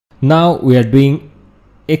Now we are doing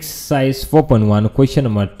exercise 4.1 question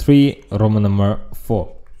number 3, Roman number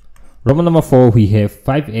 4. Roman number 4, we have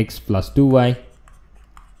 5x plus 2y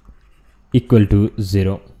equal to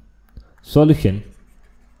 0. Solution: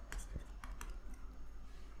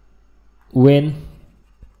 when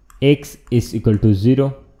x is equal to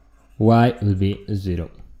 0, y will be 0.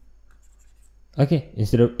 Okay,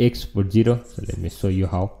 instead of x put 0. So let me show you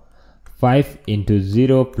how. 5 into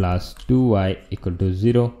 0 plus 2y equal to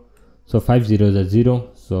 0. So 5 zeros are 0.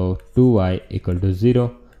 So 2y equal to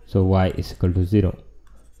 0. So y is equal to 0.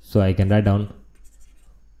 So I can write down,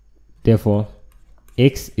 therefore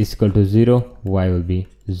x is equal to 0, y will be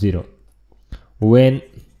 0. When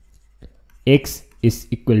x is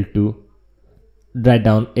equal to, write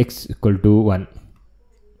down x equal to 1.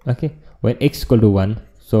 Okay, when x equal to 1,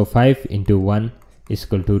 so 5 into 1 is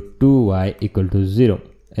equal to 2y equal to 0.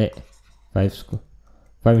 5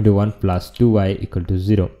 into 1 plus 2y equal to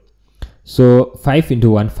 0. So 5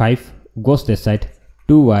 into 1, 5 goes this side,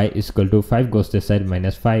 2y is equal to 5 goes this side,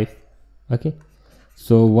 minus 5. Okay,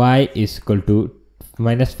 so y is equal to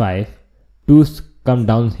minus 5. 2 come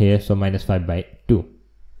down here, so minus 5 by 2.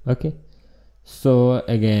 Okay, so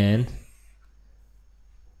again,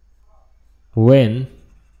 when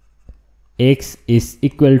x is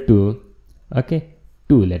equal to, okay,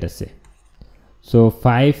 2, let us say, so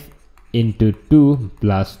 5 into 2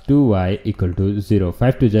 plus 2y equal to 0.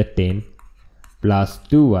 5 to the 10 plus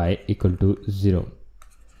 2y equal to 0.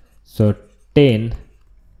 So 10,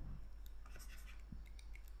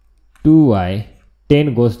 2y,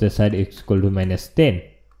 10 goes the side, is equal to minus 10.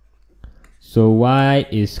 So y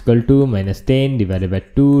is equal to minus 10 divided by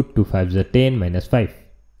 2, 2 5 is 10, minus 5.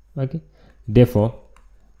 Okay, therefore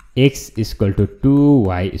x is equal to 2,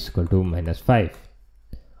 y is equal to minus 5.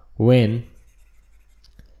 When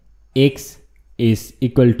x is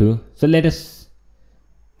equal to, so let us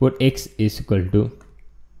put x is equal to,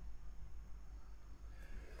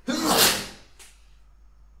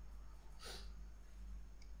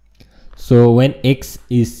 so when x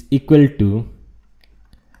is equal to,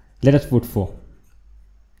 let us put 4.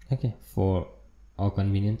 Okay, for our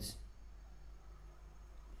convenience.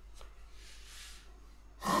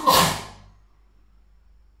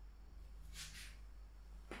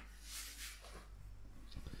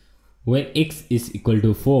 When x is equal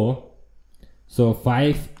to 4, so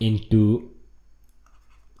 5 into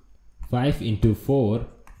 4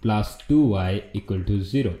 plus 2y equal to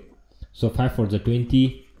 0. So 5 for the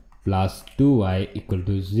 20 plus 2y equal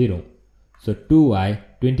to 0. So 2y,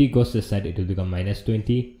 20 goes this side, it will become minus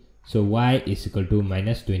 20. So y is equal to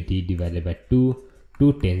minus 20 divided by 2.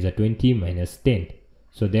 2 10s are 20, minus 10.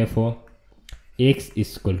 So therefore x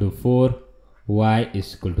is equal to 4, y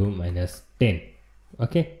is equal to minus 10.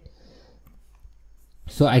 Okay,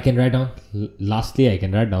 so I can write down, lastly I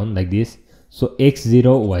can write down like this. So x0,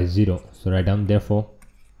 y0. So write down, therefore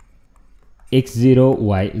x0,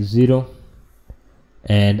 y0.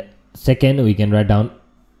 And second we can write down,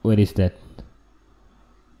 where is that?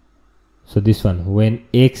 So this one, when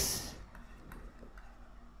x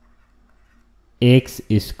is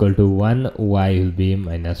equal to 1, y will be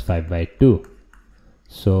minus 5 by 2.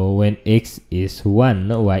 So when x is 1,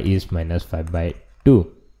 y is minus 5 by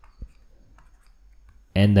 2.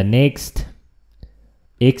 And the next,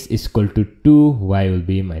 x is equal to 2, y will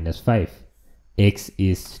be minus 5. X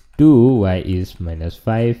is 2, y is minus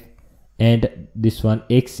 5. And this one,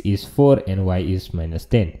 x is 4 and y is minus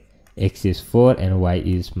 10. X is 4 and y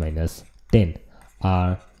is minus 10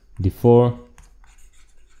 are the 4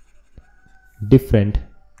 different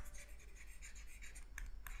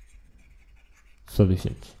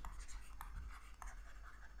solutions.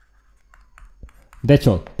 That's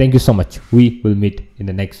all. Thank you so much. We will meet in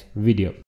the next video.